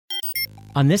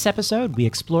On this episode, we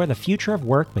explore the future of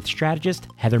work with strategist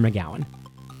Heather McGowan.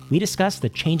 We discuss the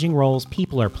changing roles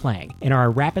people are playing in our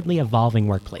rapidly evolving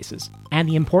workplaces and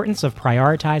the importance of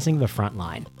prioritizing the front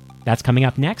line. That's coming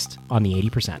up next on the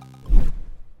 80%.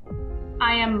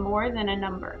 I am more than a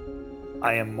number.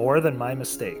 I am more than my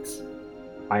mistakes.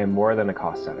 I am more than a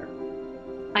cost center.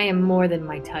 I am more than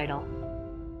my title.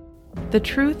 The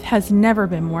truth has never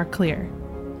been more clear.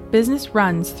 Business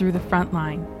runs through the front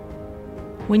line.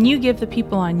 When you give the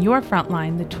people on your front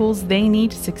line the tools they need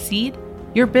to succeed,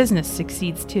 your business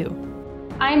succeeds too.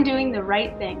 I am doing the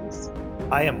right things.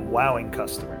 I am wowing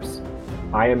customers.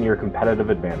 I am your competitive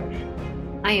advantage.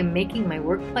 I am making my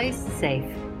workplace safe.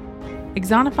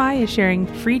 Exonify is sharing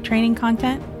free training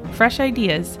content, fresh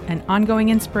ideas, and ongoing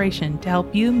inspiration to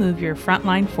help you move your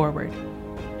frontline forward.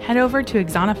 Head over to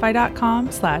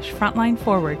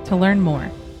exonify.com/frontlineforward to learn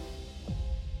more.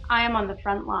 I am on the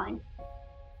front line.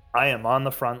 I am on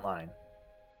the front line.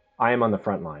 I am on the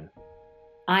front line.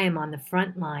 I am on the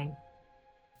front line.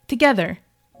 Together,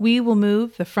 we will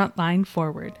move the front line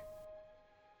forward.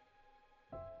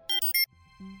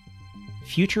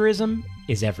 Futurism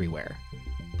is everywhere.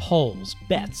 Polls,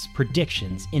 bets,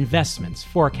 predictions, investments,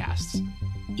 forecasts.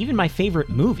 Even my favorite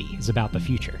movie is about the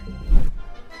future.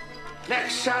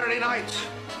 Next Saturday night,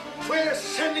 we're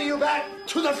sending you back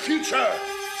to the future.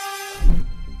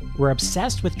 We're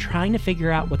obsessed with trying to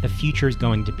figure out what the future is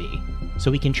going to be,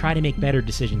 so we can try to make better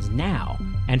decisions now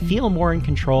and feel more in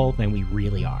control than we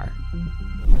really are.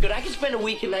 Good, I can spend a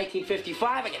week in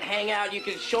 1955. I can hang out. You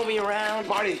can show me around.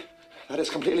 Marty, that is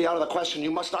completely out of the question. You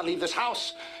must not leave this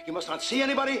house. You must not see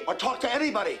anybody or talk to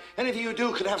anybody. Anything you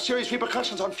do could have serious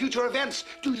repercussions on future events.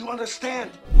 Do you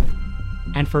understand?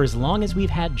 And for as long as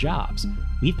we've had jobs,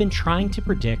 we've been trying to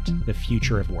predict the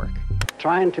future of work.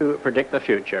 Trying to predict the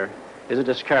future is a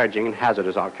discouraging and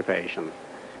hazardous occupation.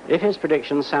 If his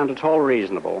predictions sound at all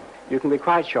reasonable, you can be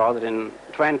quite sure that in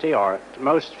 20 or at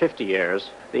most 50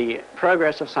 years, the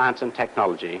progress of science and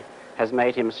technology has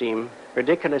made him seem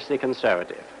ridiculously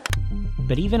conservative.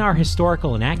 But even our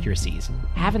historical inaccuracies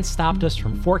haven't stopped us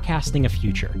from forecasting a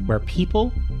future where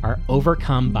people are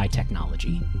overcome by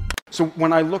technology. So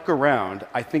when I look around,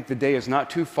 I think the day is not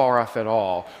too far off at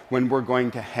all when we're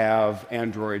going to have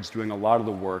androids doing a lot of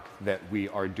the work that we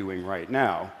are doing right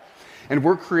now. And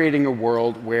we're creating a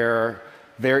world where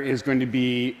there is going to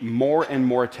be more and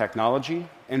more technology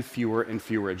and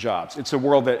fewer jobs. It's a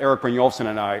world that Eric Brynjolfsson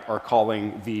and I are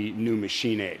calling the new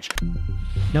machine age.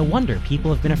 No wonder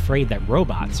people have been afraid that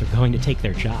robots are going to take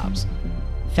their jobs.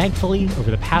 Thankfully,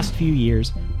 over the past few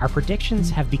years, our predictions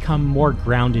have become more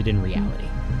grounded in reality.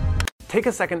 Take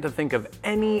a second to think of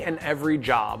any and every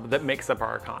job that makes up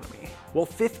our economy. Well,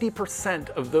 50%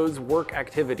 of those work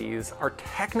activities are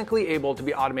technically able to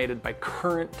be automated by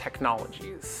current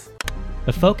technologies.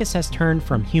 The focus has turned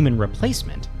from human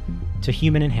replacement to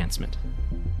human enhancement.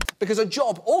 Because a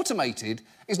job automated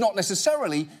is not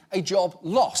necessarily a job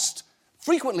lost.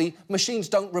 Frequently, machines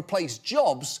don't replace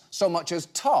jobs so much as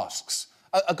tasks.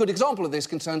 A good example of this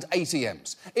concerns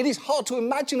ATMs. It is hard to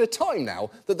imagine a time now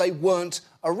that they weren't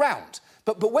around.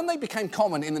 But when they became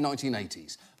common in the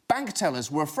 1980s, bank tellers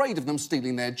were afraid of them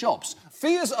stealing their jobs.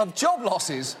 Fears of job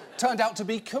losses turned out to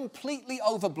be completely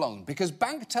overblown because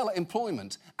bank teller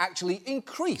employment actually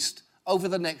increased over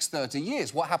the next 30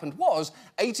 years. What happened was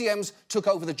ATMs took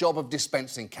over the job of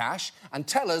dispensing cash and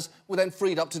tellers were then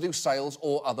freed up to do sales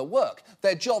or other work.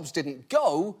 Their jobs didn't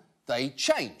go, they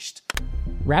changed.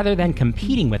 Rather than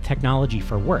competing with technology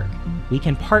for work, we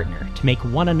can partner to make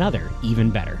one another even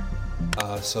better.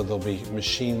 So there'll be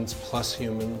machines plus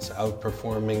humans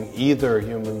outperforming either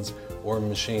humans or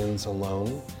machines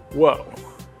alone. Whoa.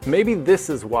 Maybe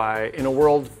this is why, in a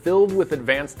world filled with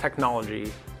advanced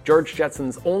technology, George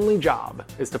Jetson's only job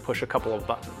is to push a couple of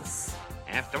buttons.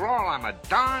 After all, I'm a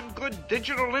darn good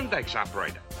digital index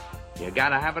operator. You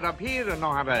gotta have it up here to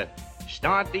know how to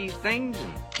start these things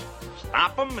and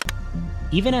stop them.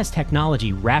 Even as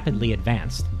technology rapidly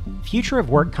advanced, future of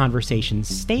work conversations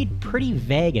stayed pretty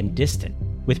vague and distant,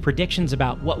 with predictions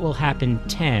about what will happen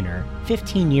 10 or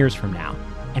 15 years from now,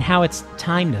 and how it's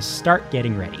time to start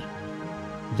getting ready.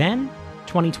 Then,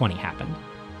 2020 happened,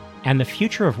 and the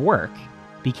future of work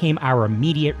became our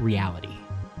immediate reality.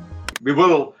 We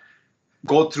will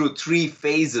go through three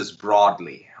phases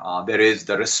broadly. There is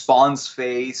the response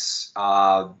phase,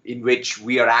 in which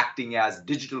we are acting as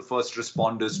digital first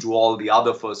responders to all the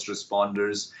other first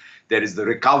responders. There is the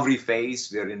recovery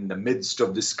phase. We're in the midst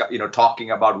of this, talking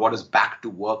about what does back to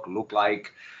work look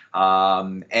like.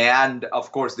 And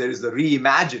of course, there is the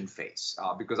reimagine phase,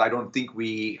 because I don't think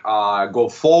we go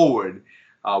forward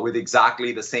with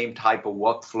exactly the same type of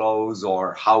workflows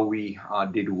or how we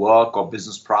did work or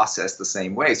business process the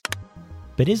same way.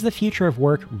 But is the future of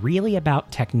work really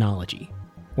about technology?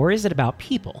 Or is it about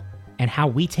people and how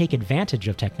we take advantage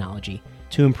of technology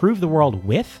to improve the world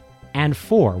with and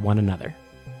for one another?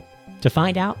 To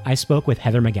find out, I spoke with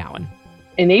Heather McGowan.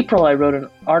 In April, I wrote an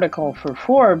article for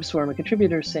Forbes where I'm a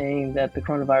contributor saying that the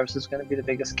coronavirus is going to be the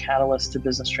biggest catalyst to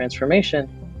business transformation.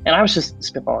 And I was just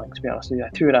spitballing, to be honest with you. I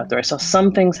threw it out there. I saw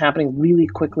some things happening really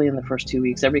quickly in the first 2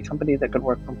 weeks. Every company that could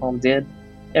work from home did.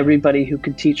 Everybody who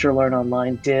could teach or learn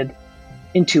online did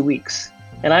in 2 weeks.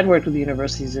 And I'd worked with the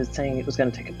universities saying it was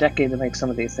going to take a decade to make some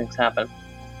of these things happen.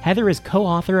 Heather is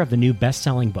co-author of the new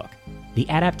best-selling book, The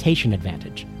Adaptation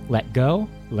Advantage: Let Go,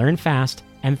 Learn Fast,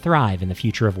 and Thrive in the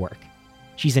Future of Work.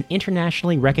 She's an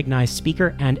internationally recognized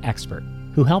speaker and expert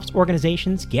who helps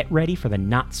organizations get ready for the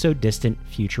not-so-distant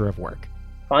future of work.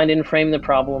 Find and frame the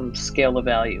problem, scale the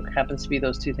value. It happens to be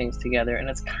those two things together. And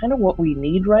it's kind of what we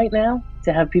need right now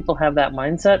to have people have that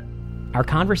mindset. Our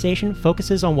conversation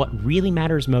focuses on what really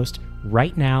matters most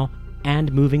right now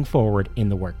and moving forward in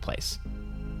the workplace.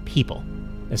 People,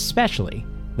 especially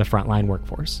the frontline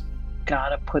workforce.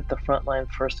 Gotta put the frontline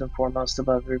first and foremost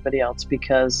above everybody else,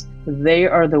 because they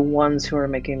are the ones who are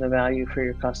making the value for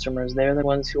your customers. They're the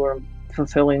ones who are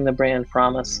fulfilling the brand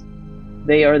promise.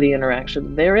 They are the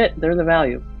interaction. They're it. They're the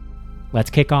value. Let's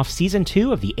kick off season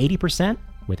 2 of the 80%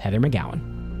 with Heather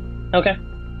McGowan. Okay,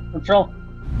 let's roll.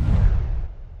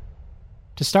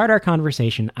 To start our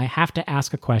conversation, I have to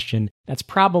ask a question that's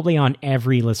probably on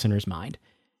every listener's mind.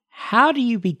 How do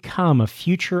you become a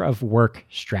future of work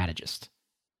strategist?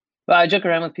 Well, I joke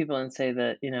around with people and say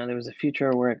that, there was a future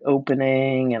of work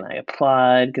opening and I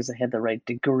applied because I had the right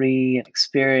degree and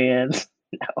experience.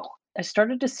 No. I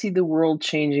started to see the world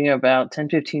changing about 10,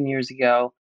 15 years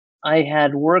ago. I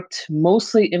had worked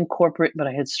mostly in corporate, but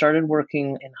I had started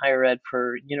working in higher ed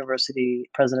for university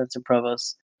presidents and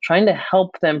provosts, trying to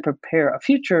help them prepare a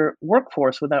future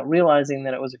workforce without realizing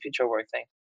that it was a future work thing.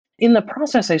 In the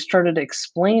process, I started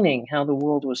explaining how the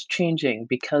world was changing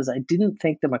because I didn't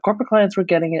think that my corporate clients were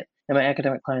getting it and my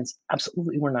academic clients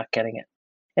absolutely were not getting it.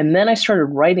 And then I started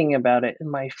writing about it. In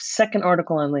my second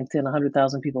article on LinkedIn,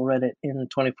 100,000 people read it in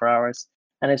 24 hours.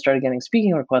 And I started getting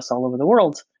speaking requests all over the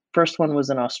world. First one was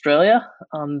in Australia.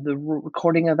 The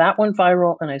recording of that went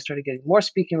viral, and I started getting more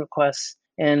speaking requests.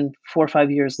 And 4 or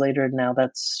 5 years later, now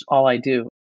that's all I do.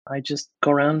 I just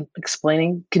go around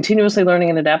explaining, continuously learning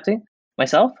and adapting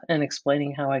myself and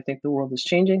explaining how I think the world is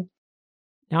changing.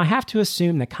 Now, I have to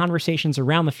assume that conversations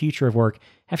around the future of work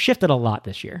have shifted a lot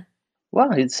this year.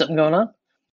 Wow, is something going on?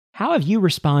 How have you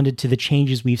responded to the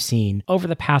changes we've seen over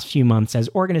the past few months as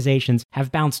organizations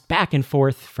have bounced back and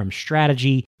forth from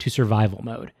strategy to survival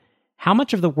mode? How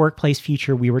much of the workplace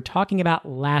future we were talking about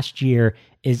last year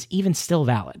is even still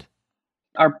valid?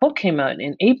 Our book came out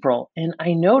in April, and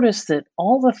I noticed that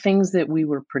all the things that we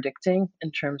were predicting in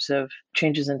terms of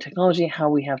changes in technology, how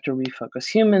we have to refocus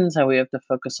humans, how we have to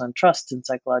focus on trust and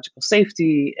psychological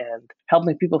safety, and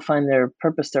helping people find their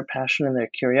purpose, their passion, and their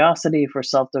curiosity for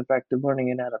self-directed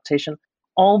learning and adaptation,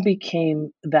 all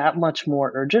became that much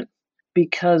more urgent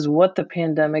because what the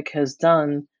pandemic has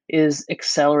done is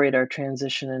accelerate our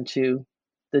transition into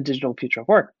the digital future of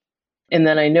work. And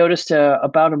then I noticed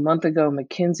about a month ago,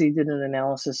 McKinsey did an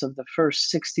analysis of the first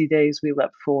 60 days we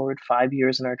leapt forward 5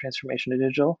 years in our transformation to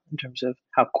digital in terms of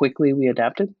how quickly we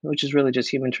adapted, which is really just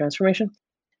human transformation.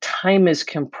 Time is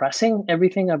compressing.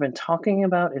 Everything I've been talking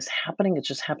about is happening. It's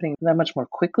just happening that much more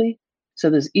quickly. So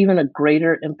there's even a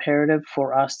greater imperative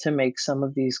for us to make some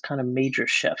of these kind of major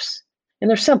shifts. And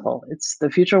they're simple. It's the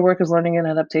future of work is learning and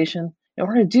adaptation. In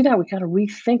order to do that, we got to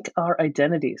rethink our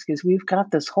identities because we've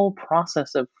got this whole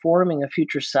process of forming a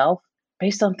future self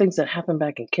based on things that happened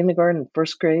back in kindergarten,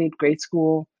 first grade, grade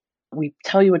school. We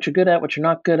tell you what you're good at, what you're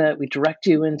not good at. We direct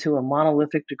you into a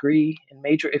monolithic degree and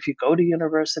major if you go to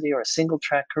university or a single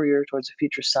track career towards a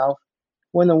future self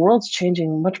when the world's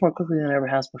changing much more quickly than it ever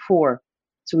has before.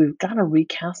 So we've got to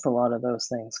recast a lot of those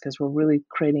things because we're really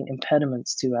creating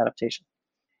impediments to adaptation.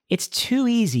 It's too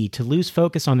easy to lose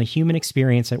focus on the human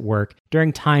experience at work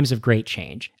during times of great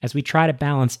change, as we try to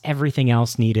balance everything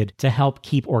else needed to help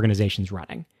keep organizations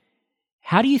running.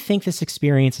 How do you think this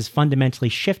experience is fundamentally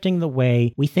shifting the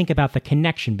way we think about the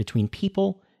connection between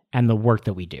people and the work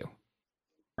that we do?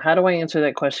 How do I answer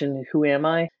that question? Who am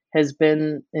I? Has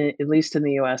been, at least in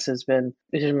the US, has been,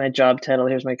 here's my job title,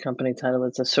 here's my company title.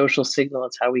 It's a social signal.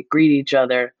 It's how we greet each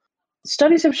other.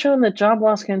 Studies have shown that job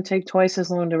loss can take twice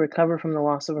as long to recover from the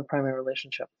loss of a primary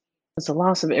relationship. It's a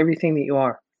loss of everything that you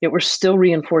are. Yet we're still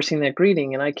reinforcing that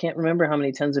greeting. And I can't remember how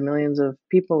many tens of millions of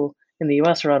people in the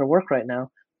US are out of work right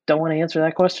now. Don't want to answer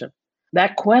that question.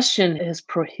 That question has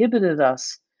prohibited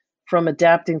us from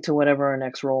adapting to whatever our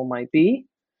next role might be,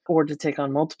 or to take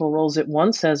on multiple roles at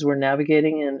once as we're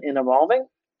navigating and evolving.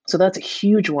 So that's a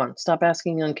huge one. Stop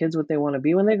asking young kids what they want to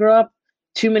be when they grow up.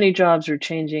 Too many jobs are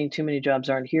changing, too many jobs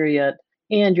aren't here yet.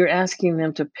 And you're asking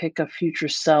them to pick a future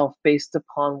self based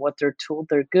upon what they're told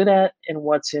they're good at and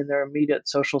what's in their immediate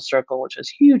social circle, which has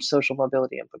huge social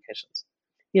mobility implications.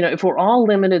 If we're all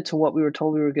limited to what we were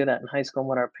told we were good at in high school and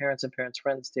what our parents and parents'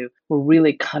 friends do, we're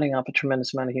really cutting off a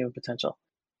tremendous amount of human potential.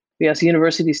 We ask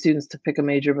university students to pick a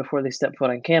major before they step foot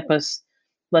on campus.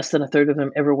 Less than a third of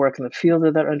them ever work in the field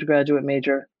of their undergraduate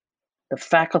major. The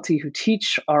faculty who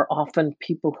teach are often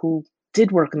people who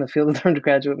did work in the field of their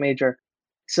undergraduate major.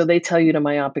 So they tell you to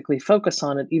myopically focus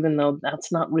on it, even though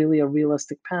that's not really a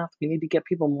realistic path. We need to get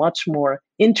people much more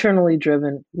internally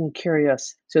driven and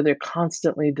curious so they're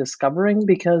constantly discovering,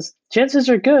 because chances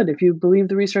are good, if you believe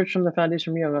the research from the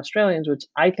Foundation for Young Australians, which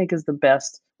I think is the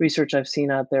best research I've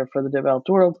seen out there for the developed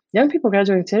world, young people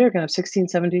graduating today are going to have 16,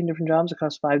 17 different jobs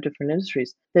across 5 different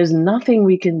industries. There's nothing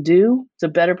we can do to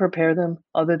better prepare them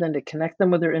other than to connect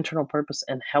them with their internal purpose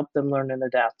and help them learn and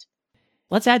adapt.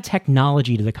 Let's add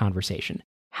technology to the conversation.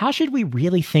 How should we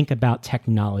really think about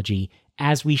technology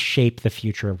as we shape the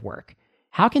future of work?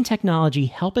 How can technology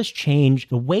help us change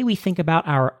the way we think about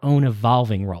our own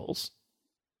evolving roles?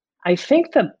 I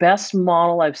think the best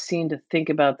model I've seen to think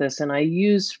about this, and I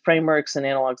use frameworks and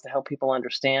analogs to help people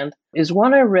understand, is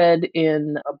one I read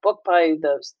in a book by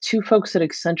the 2 folks at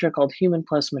Accenture called Human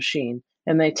Plus Machine.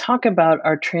 And they talk about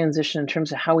our transition in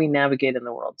terms of how we navigate in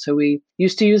the world. So we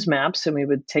used to use maps, and we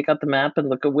would take out the map and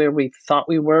look at where we thought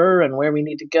we were and where we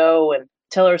need to go and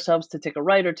tell ourselves to take a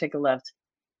right or take a left.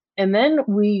 And then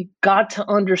we got to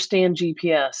understand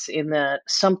GPS in that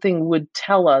something would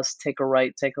tell us take a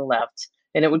right, take a left,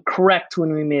 and it would correct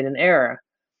when we made an error.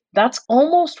 That's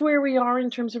almost where we are in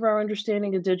terms of our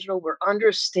understanding of digital. We're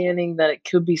understanding that it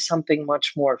could be something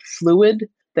much more fluid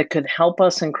that could help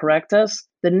us and correct us.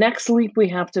 The next leap we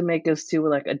have to make is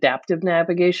to adaptive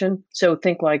navigation. So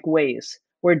think like Waze,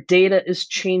 where data is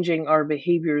changing our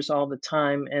behaviors all the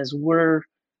time as we're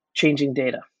changing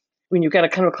data. When you've got a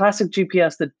kind of classic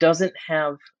GPS that doesn't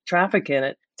have traffic in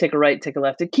it, take a right, take a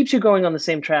left, it keeps you going on the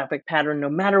same traffic pattern no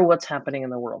matter what's happening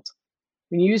in the world.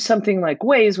 When you use something like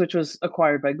Waze, which was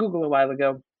acquired by Google a while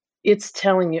ago, it's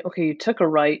telling you, okay, you took a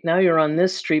right, now you're on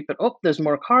this street, but there's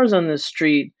more cars on this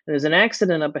street, and there's an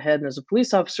accident up ahead, and there's a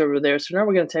police officer over there, so now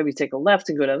we're going to tell you to take a left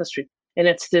and go down the street. And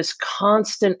it's this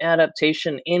constant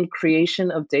adaptation and creation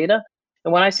of data.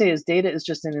 And what I say is data is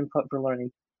just an input for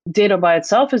learning. Data by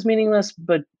itself is meaningless,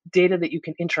 but data that you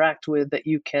can interact with, that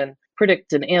you can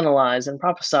predict and analyze and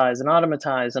prophesize and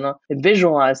automatize and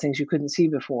visualize things you couldn't see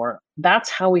before.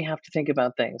 That's how we have to think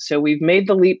about things. So we've made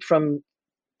the leap from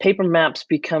paper maps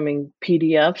becoming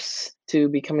PDFs to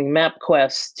becoming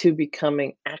MapQuest to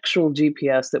becoming actual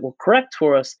GPS that will correct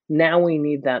for us. Now we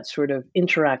need that sort of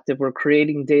interactive, we're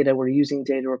creating data, we're using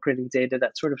data, we're creating data,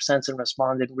 that sort of sense and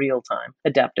respond in real time,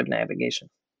 adaptive navigation.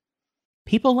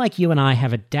 People like you and I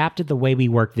have adapted the way we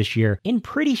work this year in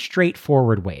pretty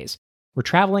straightforward ways. We're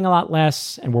traveling a lot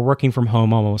less, and we're working from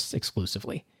home almost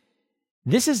exclusively.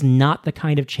 This is not the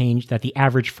kind of change that the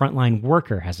average frontline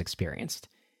worker has experienced.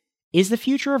 Is the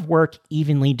future of work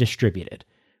evenly distributed,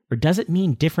 or does it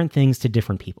mean different things to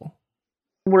different people?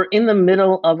 We're in the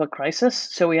middle of a crisis,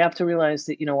 so we have to realize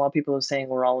that, while people are saying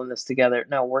we're all in this together,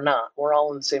 no, we're not. We're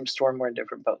all in the same storm, we're in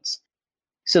different boats.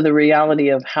 So the reality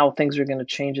of how things are going to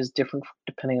change is different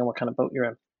depending on what kind of boat you're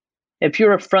in. If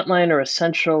you're a frontline or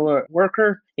essential or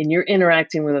worker and you're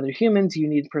interacting with other humans, you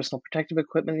need personal protective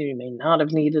equipment. You may not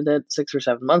have needed it 6 or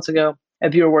 7 months ago.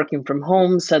 If you're working from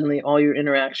home, suddenly all your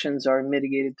interactions are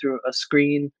mitigated through a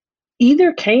screen.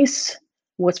 Either case,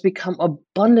 what's become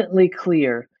abundantly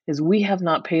clear is we have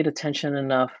not paid attention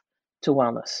enough to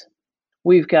wellness.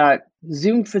 We've got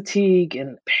Zoom fatigue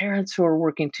and parents who are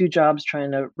working 2 jobs trying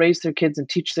to raise their kids and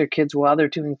teach their kids while they're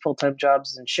doing full-time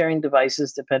jobs and sharing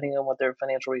devices depending on what their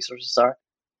financial resources are,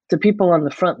 to people on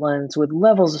the front lines with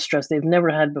levels of stress they've never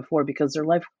had before because their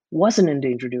life wasn't in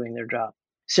danger doing their job.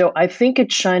 So I think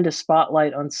it shined a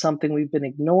spotlight on something we've been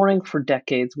ignoring for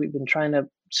decades. We've been trying to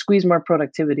squeeze more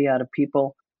productivity out of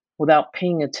people without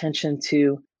paying attention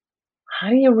to how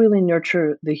do you really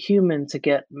nurture the human to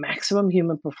get maximum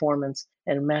human performance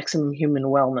and maximum human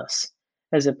wellness,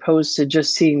 as opposed to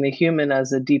just seeing the human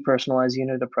as a depersonalized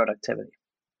unit of productivity.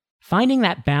 Finding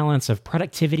that balance of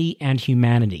productivity and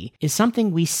humanity is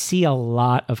something we see a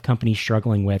lot of companies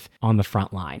struggling with on the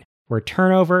front line, where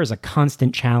turnover is a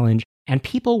constant challenge and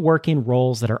people work in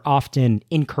roles that are often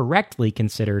incorrectly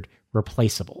considered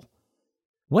replaceable.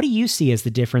 What do you see as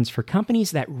the difference for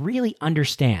companies that really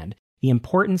understand the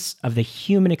importance of the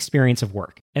human experience of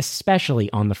work,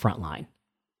 especially on the front line.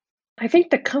 I think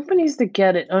the companies that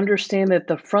get it understand that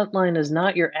the front line is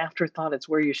not your afterthought, it's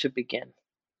where you should begin.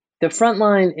 The front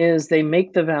line is they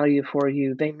make the value for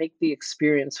you, they make the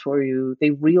experience for you,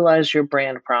 they realize your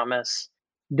brand promise.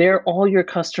 They're all your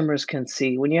customers can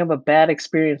see. When you have a bad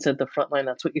experience at the front line,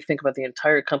 that's what you think about the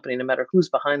entire company, no matter who's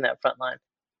behind that front line.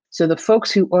 So the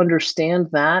folks who understand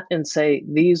that and say,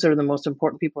 these are the most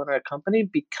important people in our company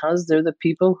because they're the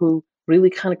people who really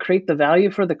kind of create the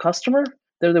value for the customer,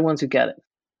 they're the ones who get it.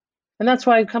 And that's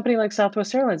why a company like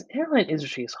Southwest Airlines, airline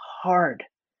industry is hard.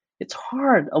 It's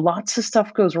hard. Lots of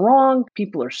stuff goes wrong.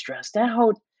 People are stressed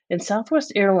out. And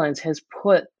Southwest Airlines has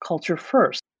put culture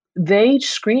first. They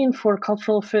screen for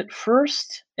cultural fit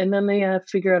first, and then they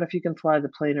figure out if you can fly the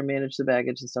plane or manage the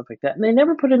baggage and stuff like that. And they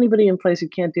never put anybody in place who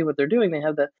can't do what they're doing. They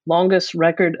have the longest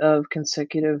record of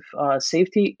consecutive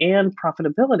safety and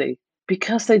profitability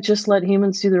because they just let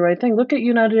humans do the right thing. Look at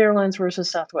United Airlines versus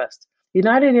Southwest.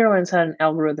 United Airlines had an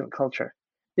algorithmic culture.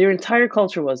 Their entire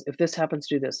culture was, if this happens,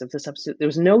 do this. If this happens, there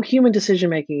was no human decision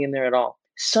making in there at all,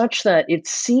 such that it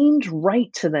seemed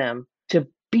right to them to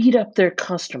beat up their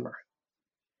customer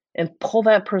and pull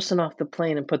that person off the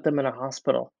plane and put them in a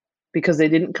hospital because they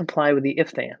didn't comply with the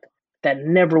if they. That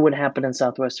never would happen in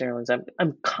Southwest Airlines.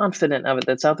 I'm confident of it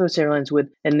that Southwest Airlines would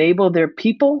enable their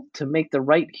people to make the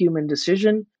right human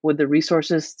decision with the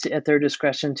resources at their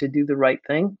discretion to do the right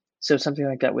thing. So something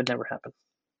like that would never happen.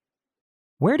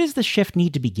 Where does the shift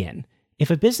need to begin? If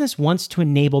a business wants to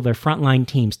enable their frontline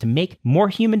teams to make more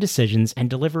human decisions and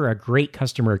deliver a great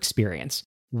customer experience,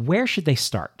 where should they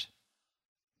start?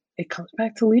 It comes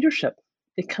back to leadership.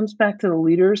 It comes back to the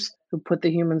leaders who put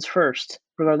the humans first,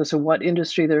 regardless of what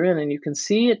industry they're in. And you can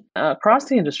see it across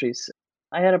the industries.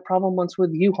 I had a problem once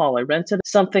with U-Haul. I rented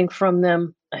something from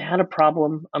them. I had a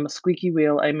problem. I'm a squeaky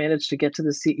wheel. I managed to get to the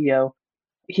CEO.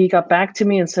 He got back to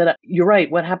me and said, you're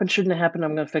right. What happened shouldn't have happened.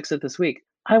 I'm going to fix it this week.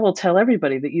 I will tell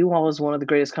everybody that U-Haul is one of the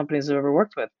greatest companies I've ever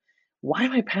worked with. Why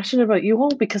am I passionate about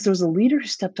U-Haul? Because there was a leader who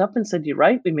stepped up and said, you're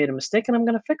right. We made a mistake and I'm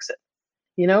going to fix it.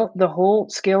 You know, the whole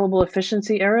scalable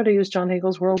efficiency era, to use John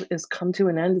Hagel's world, has come to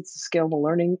an end. It's a scalable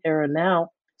learning era now.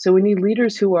 So we need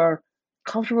leaders who are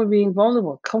comfortable being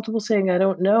vulnerable, comfortable saying, I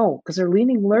don't know, because they're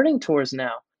learning towards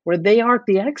now, where they aren't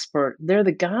the expert. They're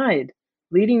the guide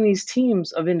leading these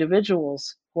teams of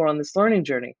individuals who are on this learning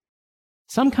journey.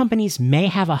 Some companies may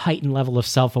have a heightened level of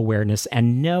self-awareness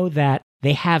and know that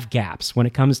they have gaps when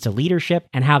it comes to leadership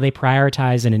and how they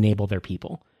prioritize and enable their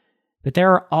people. But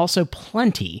there are also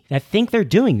plenty that think they're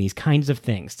doing these kinds of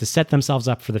things to set themselves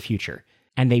up for the future,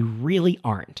 and they really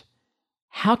aren't.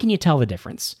 How can you tell the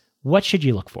difference? What should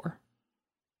you look for?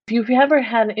 If you've ever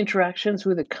had interactions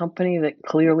with a company that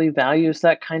clearly values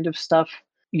that kind of stuff,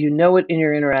 you know it in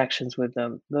your interactions with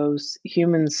them. Those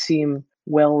humans seem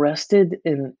well rested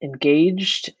and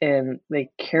engaged, and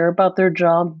they care about their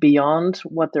job beyond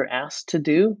what they're asked to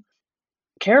do.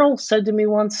 Carol said to me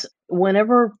once,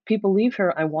 whenever people leave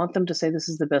here, I want them to say this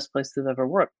is the best place they've ever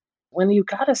worked. When you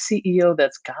got a CEO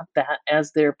that's got that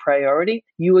as their priority,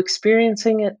 you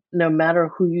experiencing it no matter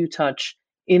who you touch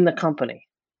in the company.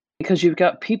 Because you've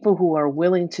got people who are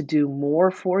willing to do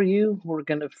more for you, who are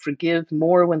going to forgive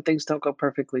more when things don't go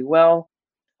perfectly well,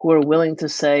 who are willing to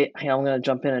say, hey, I'm going to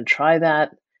jump in and try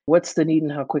that. What's the need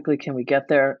and how quickly can we get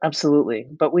there? Absolutely.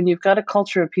 But when you've got a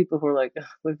culture of people who are like,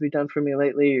 what have you done for me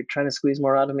lately? You're trying to squeeze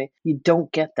more out of me. You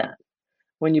don't get that.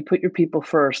 When you put your people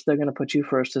first, they're going to put you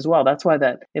first as well. That's why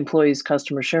that employees,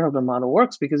 customer, shareholder model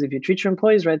works, because if you treat your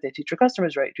employees right, they treat your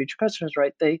customers right. Treat your customers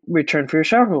right, they return for your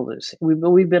shareholders.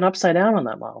 We've been upside down on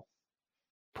that model.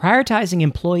 Prioritizing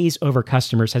employees over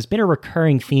customers has been a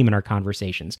recurring theme in our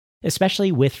conversations,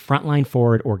 especially with frontline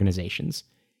forward organizations.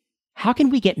 How can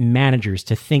we get managers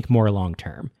to think more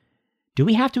long-term? Do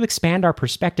we have to expand our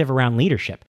perspective around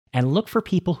leadership and look for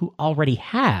people who already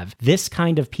have this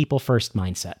kind of people-first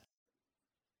mindset?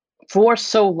 For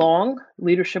so long,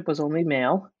 leadership was only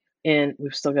male, and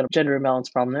we've still got a gender imbalance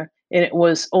problem there. And it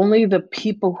was only the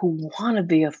people who wanted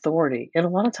the authority. And a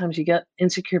lot of times you get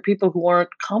insecure people who aren't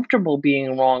comfortable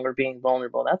being wrong or being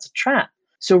vulnerable. That's a trap.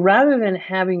 So rather than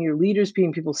having your leaders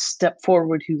being people step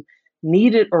forward who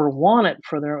need it or want it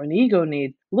for their own ego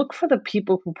need, look for the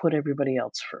people who put everybody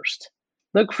else first.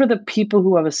 Look for the people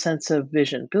who have a sense of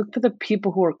vision. Look for the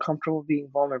people who are comfortable being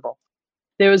vulnerable.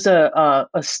 There was a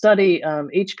study,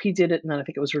 HP did it, and I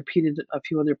think it was repeated a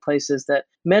few other places, that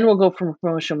men will go for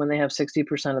promotion when they have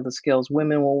 60% of the skills.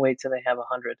 Women will wait till they have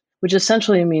 100, which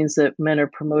essentially means that men are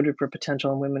promoted for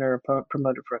potential and women are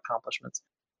promoted for accomplishments.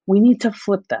 We need to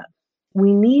flip that.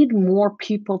 We need more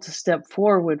people to step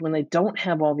forward when they don't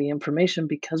have all the information,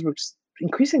 because we're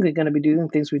increasingly going to be doing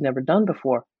things we've never done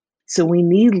before. So we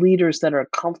need leaders that are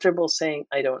comfortable saying,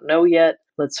 I don't know yet.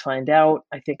 Let's find out.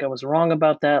 I think I was wrong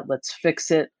about that. Let's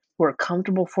fix it. Who are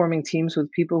comfortable forming teams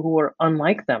with people who are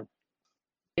unlike them.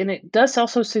 And it does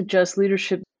also suggest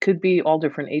leadership could be all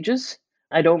different ages.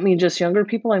 I don't mean just younger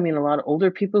people. I mean a lot of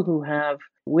older people who have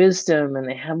wisdom and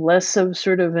they have less of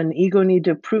sort of an ego need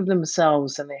to prove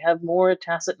themselves and they have more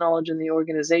tacit knowledge in the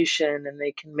organization and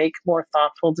they can make more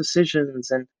thoughtful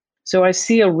decisions. And so I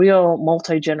see a real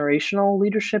multi-generational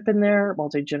leadership in there,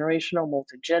 multi-generational,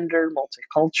 multi-gender,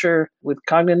 multicultural, with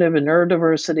cognitive and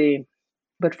neurodiversity,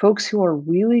 but folks who are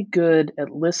really good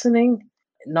at listening,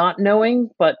 not knowing,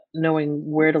 but knowing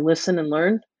where to listen and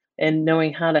learn, and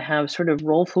knowing how to have sort of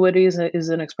role fluidity is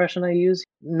an expression I use.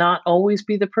 Not always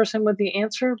be the person with the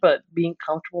answer, but being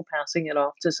comfortable passing it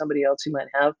off to somebody else who might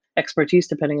have expertise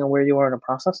depending on where you are in a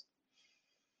process.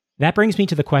 That brings me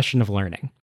to the question of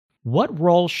learning. What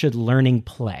role should learning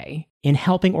play in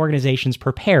helping organizations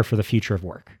prepare for the future of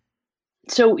work?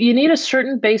 So you need a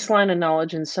certain baseline of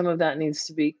knowledge, and some of that needs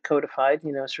to be codified,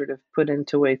 sort of put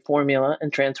into a formula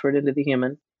and transferred into the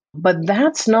human. But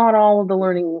that's not all of the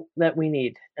learning that we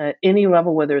need at any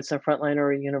level, whether it's a frontline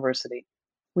or a university.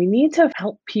 We need to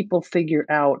help people figure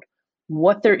out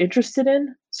what they're interested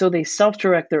in so they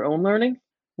self-direct their own learning.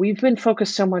 We've been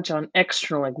focused so much on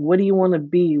external, like what do you want to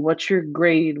be? What's your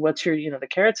grade? What's your, the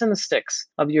carrots and the sticks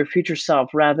of your future self,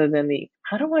 rather than the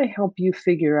how do I help you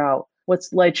figure out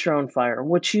what's lights your own fire,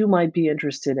 what you might be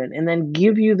interested in, and then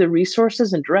give you the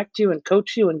resources and direct you and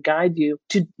coach you and guide you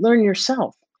to learn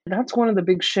yourself. That's one of the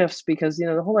big shifts because,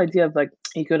 the whole idea of like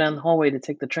you go down the hallway to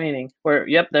take the training where,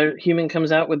 yep, the human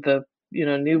comes out with the,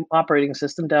 new operating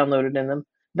system downloaded in them.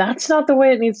 That's not the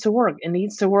way it needs to work. It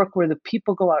needs to work where the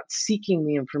people go out seeking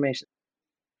the information.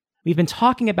 We've been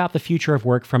talking about the future of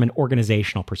work from an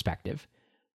organizational perspective.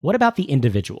 What about the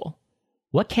individual?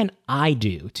 What can I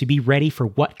do to be ready for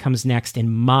what comes next in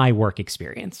my work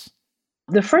experience?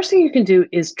 The first thing you can do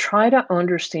is try to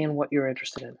understand what you're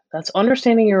interested in. That's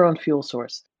understanding your own fuel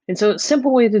source. And so a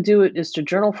simple way to do it is to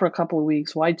journal for a couple of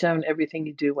weeks, write down everything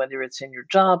you do, whether it's in your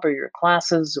job or your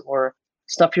classes or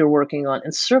stuff you're working on,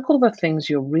 and circle the things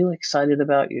you're really excited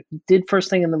about, you did first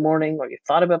thing in the morning or you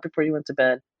thought about before you went to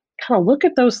bed. Kind of look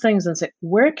at those things and say,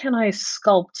 where can I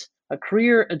sculpt a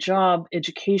career, a job,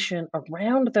 education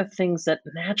around the things that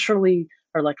naturally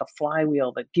are like a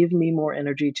flywheel that give me more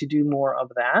energy to do more of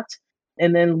that?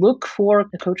 And then look for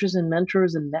coaches and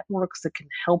mentors and networks that can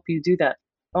help you do that.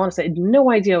 Honestly, I had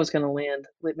no idea I was going to land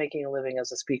making a living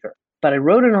as a speaker. But I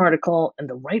wrote an article and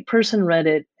the right person read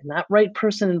it, and that right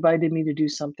person invited me to do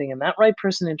something, and that right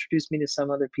person introduced me to some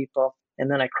other people.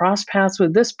 And then I crossed paths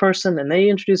with this person and they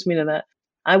introduced me to that.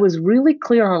 I was really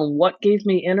clear on what gave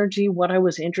me energy, what I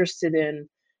was interested in,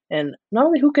 and not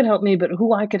only who could help me, but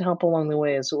who I could help along the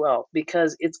way as well,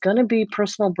 because it's going to be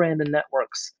personal brand and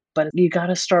networks. But you got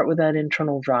to start with that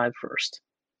internal drive first.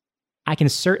 I can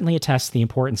certainly attest to the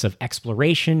importance of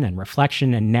exploration and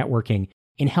reflection and networking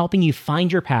in helping you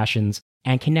find your passions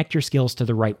and connect your skills to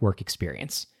the right work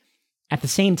experience. At the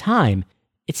same time,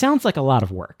 it sounds like a lot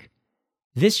of work.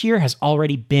 This year has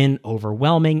already been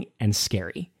overwhelming and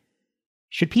scary.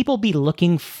 Should people be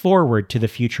looking forward to the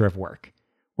future of work?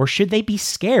 Or should they be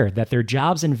scared that their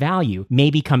jobs and value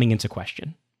may be coming into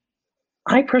question?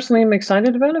 I personally am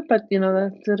excited about it, but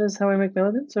that is how I make my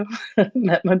living. So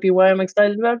that might be why I'm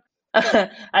excited about it.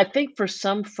 I think for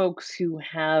some folks who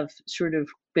have sort of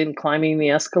been climbing the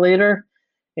escalator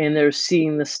and they're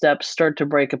seeing the steps start to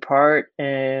break apart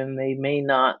and they may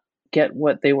not get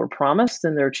what they were promised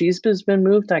and their cheese has been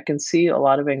moved, I can see a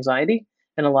lot of anxiety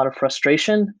and a lot of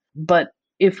frustration. But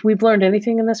if we've learned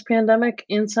anything in this pandemic,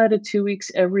 inside of 2 weeks,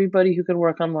 everybody who could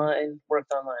work online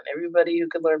worked online. Everybody who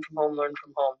could learn from home learned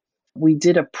from home. We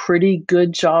did a pretty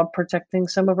good job protecting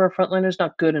some of our frontliners,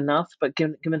 not good enough, but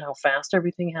given how fast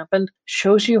everything happened,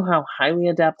 shows you how highly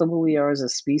adaptable we are as a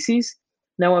species.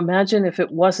 Now imagine if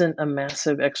it wasn't a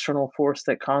massive external force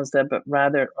that caused that, but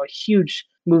rather a huge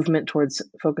movement towards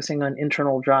focusing on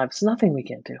internal drives. Nothing we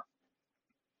can't do.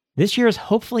 This year has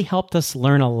hopefully helped us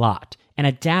learn a lot and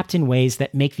adapt in ways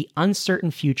that make the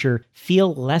uncertain future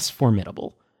feel less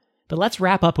formidable. But let's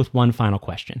wrap up with one final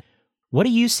question. What do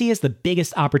you see as the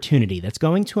biggest opportunity that's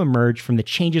going to emerge from the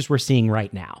changes we're seeing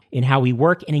right now in how we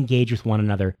work and engage with one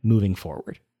another moving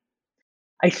forward?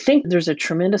 I think there's a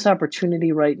tremendous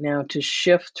opportunity right now to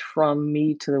shift from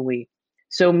me to the we.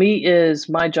 So me is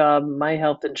my job, my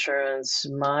health insurance,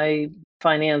 my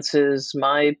finances,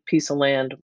 my piece of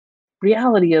land.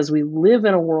 Reality is we live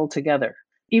in a world together.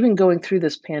 Even going through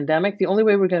this pandemic, the only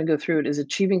way we're going to go through it is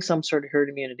achieving some sort of herd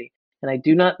immunity. And I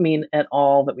do not mean at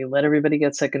all that we let everybody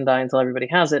get sick and die until everybody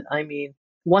has it. I mean,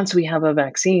 once we have a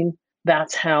vaccine,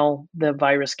 that's how the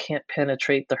virus can't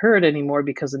penetrate the herd anymore,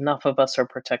 because enough of us are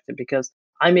protected. Because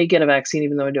I may get a vaccine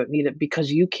even though I don't need it,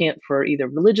 because you can't for either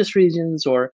religious reasons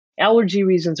or allergy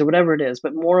reasons or whatever it is,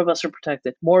 but more of us are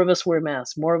protected. More of us wear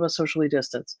masks, more of us socially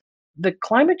distance. The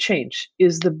climate change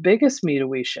is the biggest me to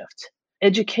we shift.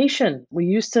 Education. We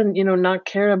used to, not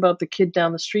care about the kid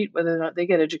down the street, whether or not they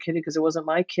get educated because it wasn't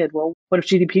my kid. Well, what if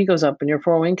GDP goes up and your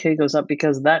 401k goes up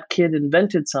because that kid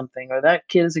invented something or that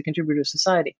kid is a contributor to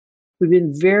society? We've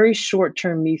been very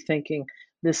short-term me thinking.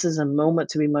 This is a moment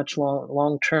to be much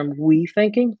long-term we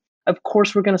thinking. Of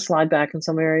course, we're going to slide back in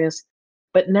some areas.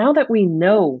 But now that we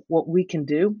know what we can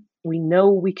do, we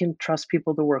know we can trust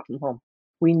people to work from home.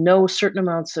 We know certain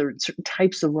amounts or certain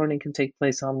types of learning can take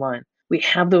place online. We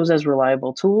have those as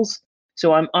reliable tools.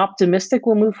 So I'm optimistic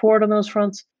we'll move forward on those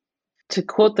fronts. To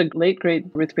quote the late, great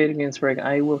Ruth Bader Ginsburg,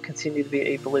 I will continue to be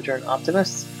a belligerent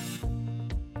optimist.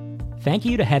 Thank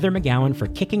you to Heather McGowan for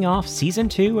kicking off Season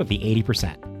 2 of the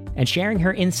 80% and sharing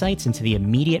her insights into the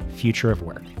immediate future of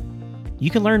work. You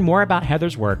can learn more about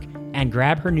Heather's work and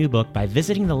grab her new book by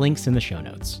visiting the links in the show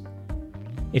notes.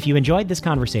 If you enjoyed this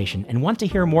conversation and want to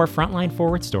hear more Frontline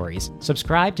Forward stories,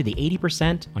 subscribe to the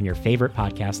 80% on your favorite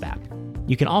podcast app.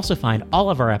 You can also find all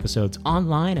of our episodes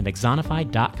online at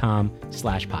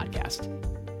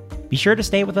axonify.com/podcast. Be sure to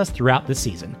stay with us throughout this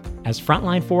season as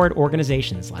Frontline Forward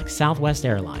organizations like Southwest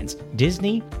Airlines,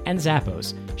 Disney, and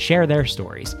Zappos share their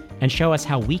stories and show us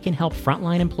how we can help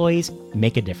frontline employees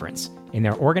make a difference in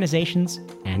their organizations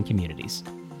and communities.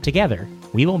 Together,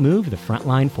 we will move the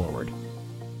frontline forward.